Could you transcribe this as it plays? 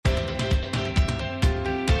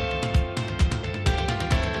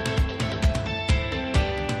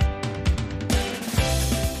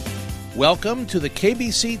Welcome to the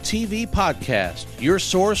KBC TV podcast, your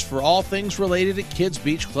source for all things related to Kids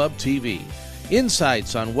Beach Club TV.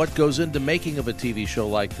 Insights on what goes into making of a TV show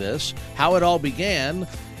like this, how it all began,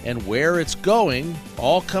 and where it's going,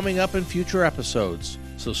 all coming up in future episodes.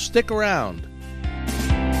 So stick around.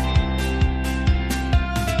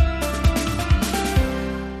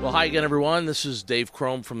 Well, hi again, everyone. This is Dave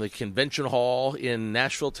Crome from the Convention Hall in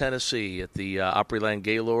Nashville, Tennessee at the Opryland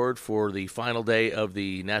Gaylord for the final day of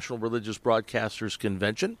the National Religious Broadcasters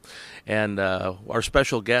Convention. And our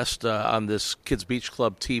special guest on this Kids Beach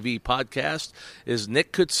Club TV podcast is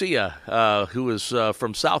Nick Coetzee, who is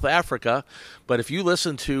from South Africa. But if you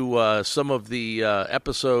listen to some of the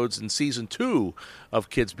episodes in Season 2 of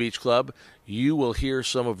Kids Beach Club, you will hear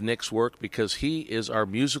some of Nick's work because he is our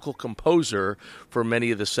musical composer for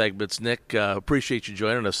many of the segments. Nick, appreciate you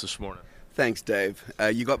joining us this morning. Thanks, Dave.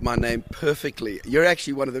 You got my name perfectly. You're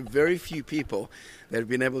actually one of the very few people that have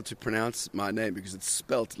been able to pronounce my name because it's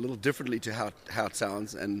spelt a little differently to how it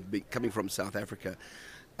sounds, and coming from South Africa.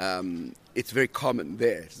 It's very common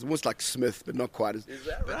there. It's almost like Smith, but not quite. Is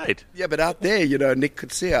that right? Yeah, but out there, Nick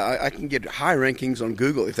Coetzee, I can get high rankings on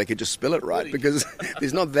Google if they could just spell it right, because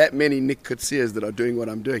there's not that many Nick Coetzees that are doing what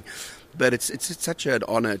I'm doing. But it's such an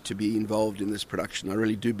honor to be involved in this production. I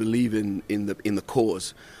really do believe in the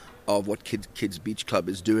cause of what Kids Beach Club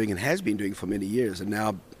is doing and has been doing for many years, and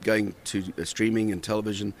now going to streaming and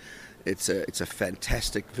television. It's a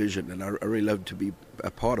fantastic vision, and I really love to be a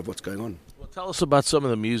part of what's going on. Well, tell us about some of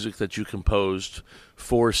the music that you composed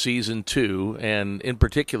for Season 2, and in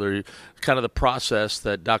particular, kind of the process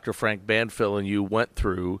that Dr. Frank Banfill and you went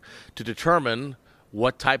through to determine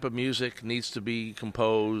what type of music needs to be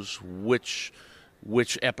composed, which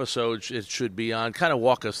episodes it should be on. Kind of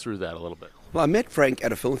walk us through that a little bit. Well, I met Frank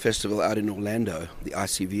at a film festival out in Orlando, the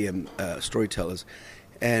ICVM Storytellers,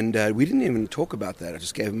 and we didn't even talk about that. I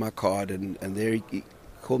just gave him my card, and there he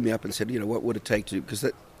called me up and said, what would it take to, because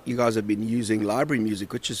you guys have been using library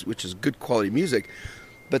music, which is good quality music,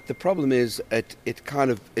 but the problem is it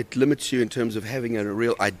limits you in terms of having a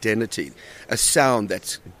real identity, a sound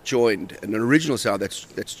that's joined, an original sound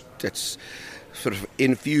that's sort of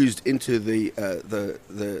infused into the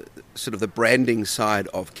sort of the branding side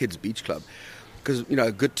of Kids Beach Club. Because,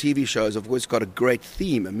 good TV shows have always got a great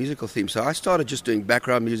theme, a musical theme. So I started just doing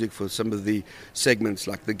background music for some of the segments,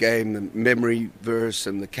 like the game, the memory verse,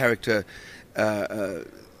 and the character, so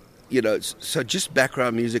just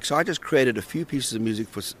background music. So I just created a few pieces of music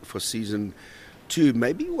for Season 2,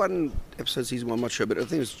 maybe one episode Season 1, I'm not sure, but I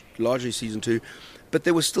think it was largely Season 2. But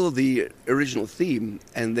there was still the original theme,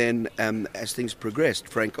 and then as things progressed,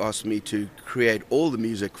 Frank asked me to create all the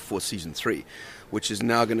music for Season 3, which is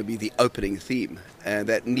now going to be the opening theme, and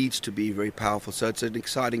that needs to be very powerful. So it's an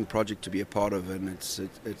exciting project to be a part of, and it's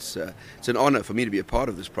an honor for me to be a part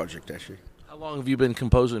of this project, actually. How long have you been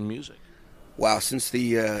composing music? Wow, since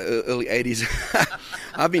the early 80s.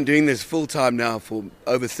 I've been doing this full-time now for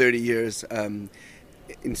over 30 years.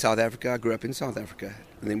 In South Africa, I grew up in South Africa,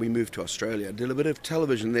 and then we moved to Australia. I did a bit of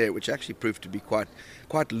television there, which actually proved to be quite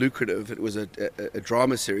lucrative. It was a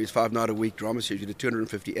drama series, 5-night-a-week drama series. We did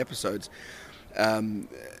 250 episodes. It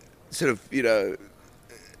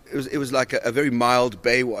was like a very mild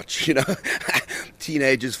Baywatch,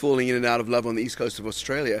 teenagers falling in and out of love on the east coast of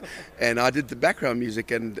Australia. And I did the background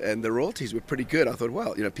music, and the royalties were pretty good. I thought,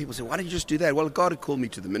 well, people say, why don't you just do that? Well, God had called me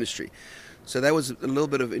to the ministry. So that was a little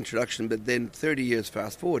bit of introduction, but then 30 years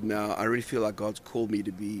fast forward now, I really feel like God's called me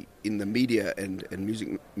to be in the media and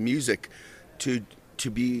music to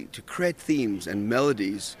create themes and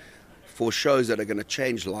melodies for shows that are going to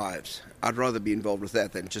change lives. I'd rather be involved with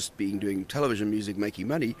that than just doing television music, making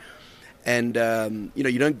money. And,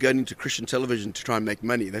 you don't go into Christian television to try and make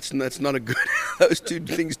money. That's not a good, those two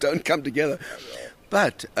things don't come together.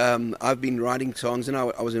 But I've been writing songs, and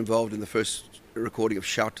I was involved in the first recording of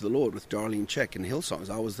Shout to the Lord with Darlene Check and Hillsongs.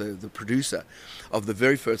 I was the producer of the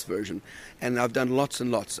very first version. And I've done lots and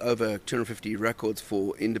lots, over 250 records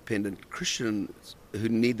for independent Christians who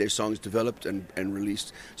need their songs developed and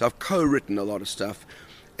released. So I've co-written a lot of stuff,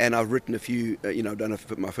 and I've written a few, I've done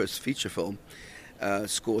my first feature film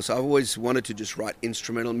score. So I've always wanted to just write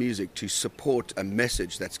instrumental music to support a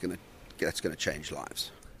message that's going to change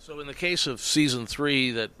lives. So in the case of Season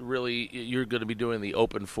 3, that really you're going to be doing the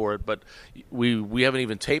open for it, but we haven't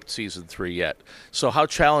even taped Season 3 yet. So how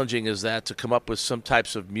challenging is that to come up with some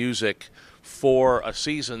types of music for a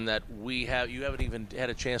season that you haven't even had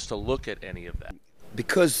a chance to look at any of that?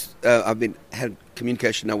 Because I've had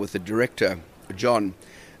communication now with the director, John.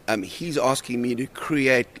 He's asking me to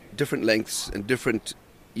create different lengths and different,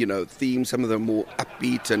 themes. Some of them more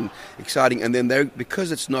upbeat and exciting, and then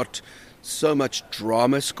because it's not so much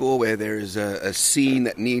drama score where there is a scene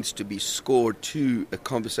that needs to be scored to a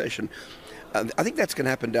conversation. I think that's going to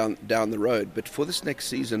happen down the road. But for this next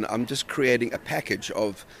season, I'm just creating a package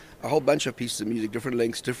of a whole bunch of pieces of music, different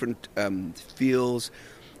lengths, different feels.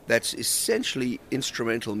 That's essentially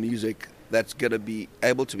instrumental music that's going to be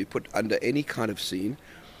able to be put under any kind of scene,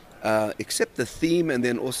 except the theme and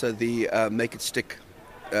then also the Make It Stick.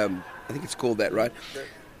 I think it's called that, right?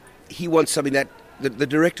 He wants something that the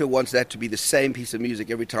director wants that to be the same piece of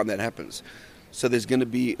music every time that happens. So there's going to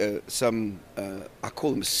be some, I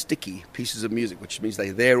call them sticky pieces of music, which means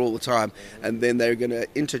they're there all the time, and then they're going to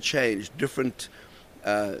interchange different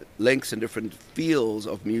lengths and different feels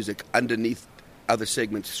of music underneath other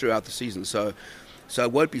segments throughout the season. So I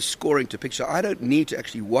won't be scoring to picture. I don't need to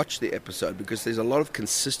actually watch the episode because there's a lot of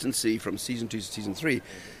consistency from season 2 to season 3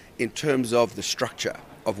 in terms of the structure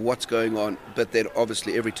of what's going on. But then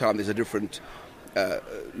obviously every time there's a different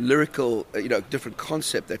lyrical, different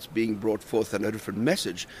concept that's being brought forth and a different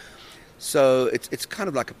message. So it's kind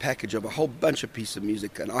of like a package of a whole bunch of pieces of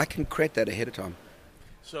music, and I can create that ahead of time.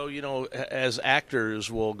 So, as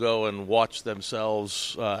actors will go and watch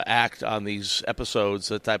themselves act on these episodes,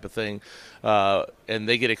 that type of thing, and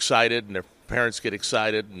they get excited, and their parents get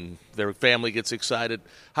excited, and their family gets excited.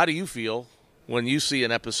 How do you feel when you see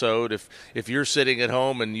an episode, if you're sitting at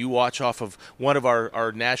home and you watch off of one of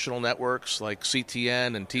our national networks like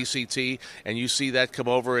CTN and TCT, and you see that come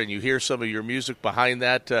over and you hear some of your music behind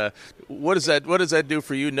that, what does that do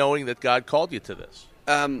for you, knowing that God called you to this?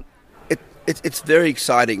 It's very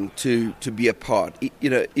exciting to be a part.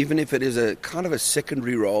 Even if it is a kind of a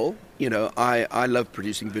secondary role. I love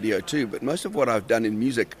producing video too, but most of what I've done in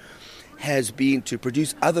music has been to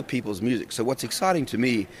produce other people's music. So what's exciting to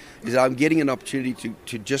me is that I'm getting an opportunity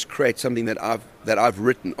to just create something that I've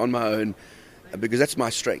written on my own, because that's my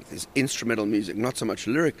strength, is instrumental music, not so much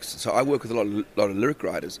lyrics. So I work with a lot of lyric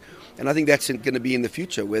writers, and I think that's going to be in the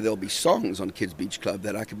future where there'll be songs on Kids Beach Club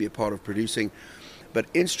that I could be a part of producing. But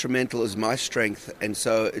instrumental is my strength, and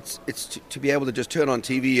so it's to be able to just turn on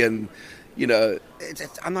TV and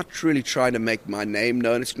I'm not really trying to make my name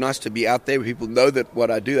known. It's nice to be out there where people know that what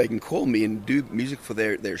I do, they can call me and do music for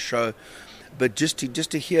their show. But just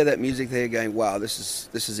to hear that music, they're going, wow, this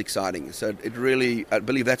is exciting. So it really, I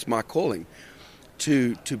believe that's my calling,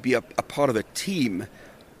 to be a part of a team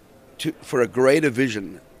for a greater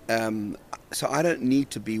vision. So I don't need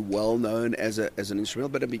to be well known as an instrumental,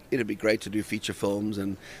 but it'd be great to do feature films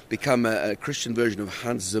and become a Christian version of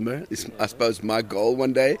Hans Zimmer. Is, I suppose, my goal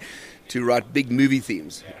one day, to write big movie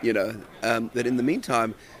themes. But in the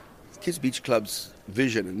meantime, Kids Beach Club's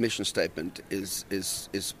vision and mission statement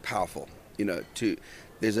is powerful.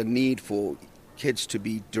 There's a need for kids to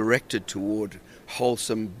be directed toward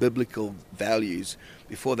wholesome biblical values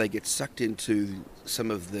before they get sucked into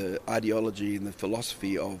some of the ideology and the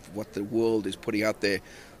philosophy of what the world is putting out there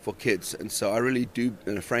for kids. And so I really do,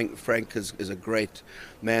 Frank is a great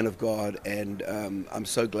man of God, and I'm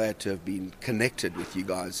so glad to have been connected with you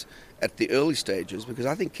guys at the early stages, because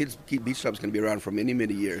I think Kids Beach Club is going to be around for many,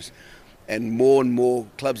 many years, and more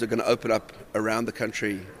clubs are going to open up around the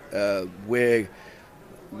country where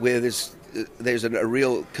there's a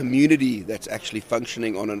real community that's actually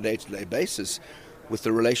functioning on a day-to-day basis with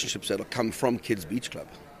the relationships that will come from Kids Beach Club.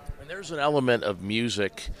 And there's an element of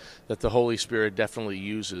music that the Holy Spirit definitely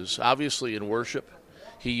uses. Obviously in worship,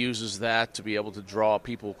 He uses that to be able to draw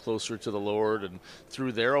people closer to the Lord, and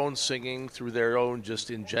through their own singing, through their own just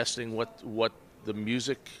ingesting what the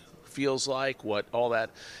music feels like, what all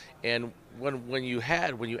that. And when you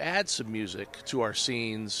add some music to our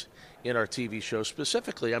scenes in our TV show,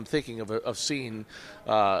 specifically, I'm thinking of a scene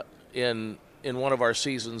in one of our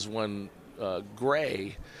seasons when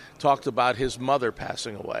Gray talked about his mother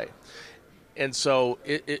passing away. And so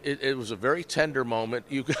it was a very tender moment.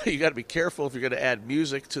 You got to be careful if you're going to add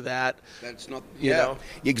music to that. That's not, you know?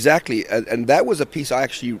 Exactly. And that was a piece I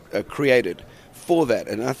actually created for that.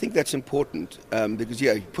 And I think that's important because,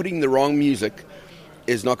 putting the wrong music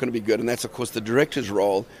is not going to be good. And that's, of course, the director's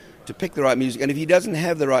role, to pick the right music. And if he doesn't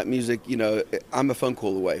have the right music, I'm a phone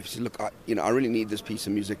call away. If he says, look, I really need this piece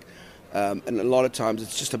of music. And a lot of times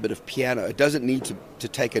it's just a bit of piano. It doesn't need to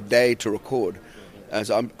take a day to record.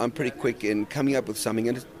 So I'm pretty quick in coming up with something.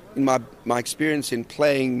 And in my experience in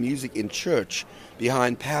playing music in church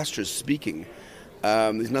behind pastors speaking,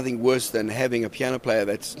 there's nothing worse than having a piano player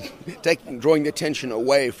that's drawing the attention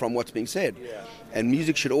away from what's being said. Yeah. And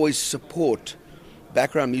music should always support.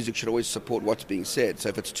 Background music should always support what's being said. So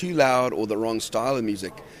if it's too loud or the wrong style of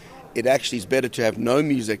music, it actually is better to have no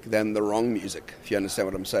music than the wrong music, if you understand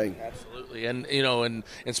what I'm saying. Absolutely. And and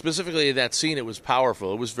specifically that scene, it was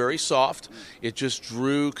powerful. It was very soft. It just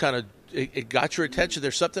drew kind of it got your attention.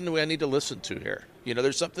 There's something that I need to listen to here.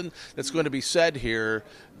 There's something that's going to be said here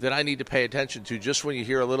that I need to pay attention to just when you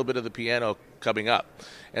hear a little bit of the piano coming up.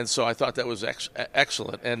 And so I thought that was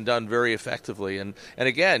excellent and done very effectively. And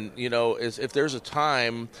again, if there's a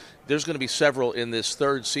time, there's going to be several in this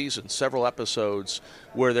third season, several episodes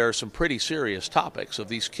where there are some pretty serious topics of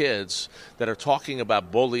these kids that are talking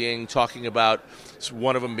about bullying, talking about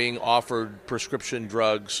one of them being offered prescription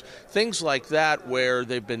drugs, things like that where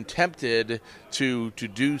they've been tempted to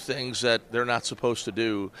do things that they're not supposed to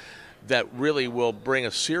do, that really will bring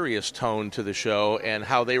a serious tone to the show and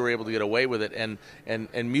how they were able to get away with it.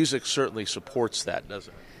 And music certainly supports that,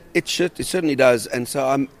 doesn't it? It certainly does. And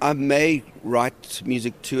so I may write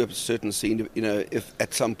music to a certain scene, if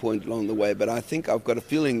at some point along the way. But I think I've got a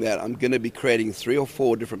feeling that I'm going to be creating 3 or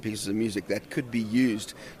 4 different pieces of music that could be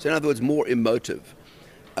used. So in other words, more emotive,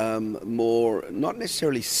 more not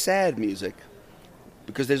necessarily sad music,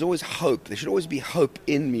 because there's always hope. There should always be hope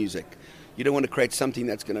in music. You don't want to create something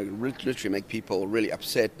that's going to literally make people really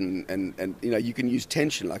upset, and you can use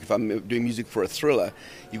tension. Like if I'm doing music for a thriller,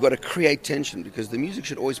 you've got to create tension, because the music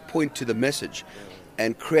should always point to the message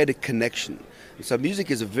and create a connection. And so music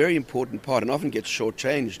is a very important part, and often gets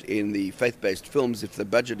shortchanged in the faith-based films. If the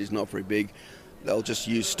budget is not very big, they'll just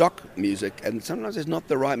use stock music, and sometimes there's not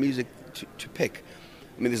the right music to pick.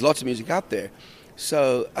 I mean, there's lots of music out there.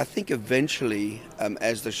 So I think eventually,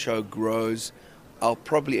 as the show grows, I'll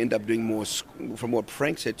probably end up doing more, from what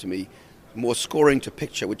Frank said to me, more scoring to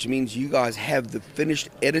picture, which means you guys have the finished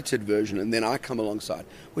edited version and then I come alongside,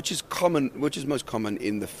 which is most common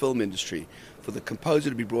in the film industry, for the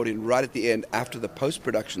composer to be brought in right at the end after the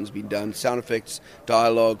post-production's been done, sound effects,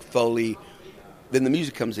 dialogue, Foley, then the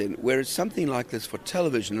music comes in. Whereas something like this for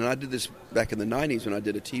television, and I did this back in the 90s when I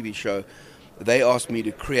did a TV show, they asked me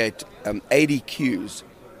to create 80 cues,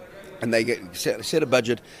 and they set a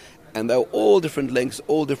budget, and they were all different lengths,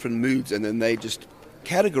 all different moods, and then they just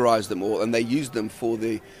categorized them all, and they used them for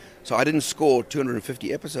the... So I didn't score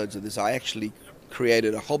 250 episodes of this. I actually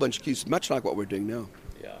created a whole bunch of cues, much like what we're doing now.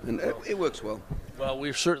 Yeah, and it works well. Well,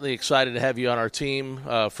 we're certainly excited to have you on our team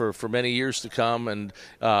for many years to come. And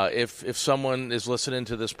if someone is listening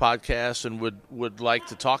to this podcast and would like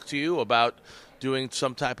to talk to you about doing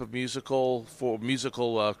some type of musical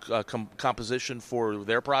composition for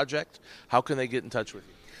their project, how can they get in touch with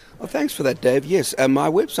you? Well, thanks for that, Dave. Yes, my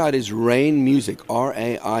website is Rain Music,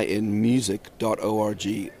 RAIN music.org,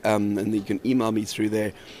 and you can email me through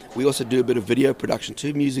there. We also do a bit of video production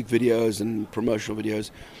too, music videos and promotional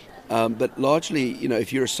videos. But largely,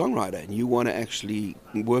 if you're a songwriter and you want to actually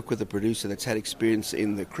work with a producer that's had experience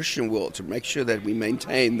in the Christian world to make sure that we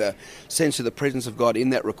maintain the sense of the presence of God in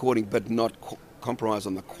that recording but not compromise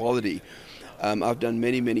on the quality. I've done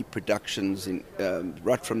many productions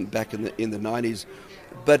right from back in the 90s.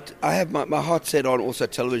 But I have my heart set on also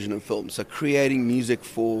television and film. So creating music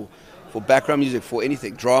for background music, for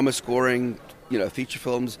anything, drama scoring, feature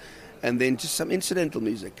films, and then just some incidental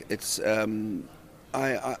music. It's I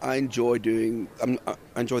enjoy I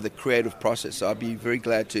enjoy the creative process. So I'd be very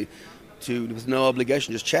glad to with no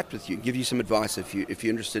obligation, just chat with you, give you some advice if you're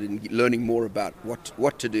interested in learning more about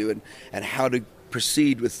what to do and how to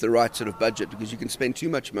proceed with the right sort of budget, because you can spend too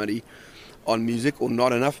much money on music or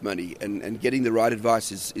not enough money, and getting the right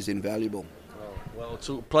advice is invaluable. Well, it's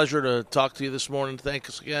a pleasure to talk to you this morning.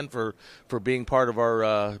 Thanks again for being part of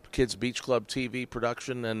our Kids Beach Club TV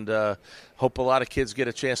production, and hope a lot of kids get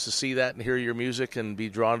a chance to see that and hear your music and be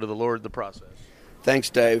drawn to the Lord in the process. Thanks,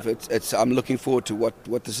 Dave. I'm looking forward to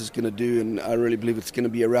what this is going to do, and I really believe it's going to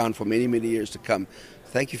be around for many years to come.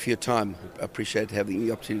 Thank you for your time. I appreciate having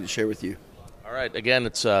the opportunity to share with you. All right, again,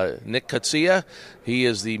 it's Nick Coetzee. He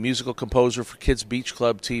is the musical composer for Kids Beach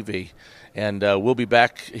Club TV. And we'll be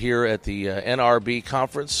back here at the NRB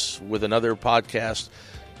conference with another podcast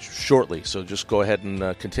shortly. So just go ahead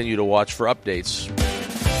and continue to watch for updates.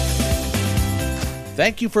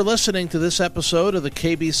 Thank you for listening to this episode of the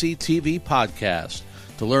KBC TV podcast.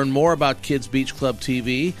 To learn more about Kids Beach Club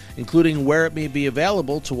TV, including where it may be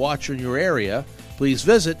available to watch in your area, please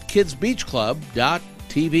visit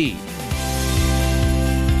kidsbeachclub.tv.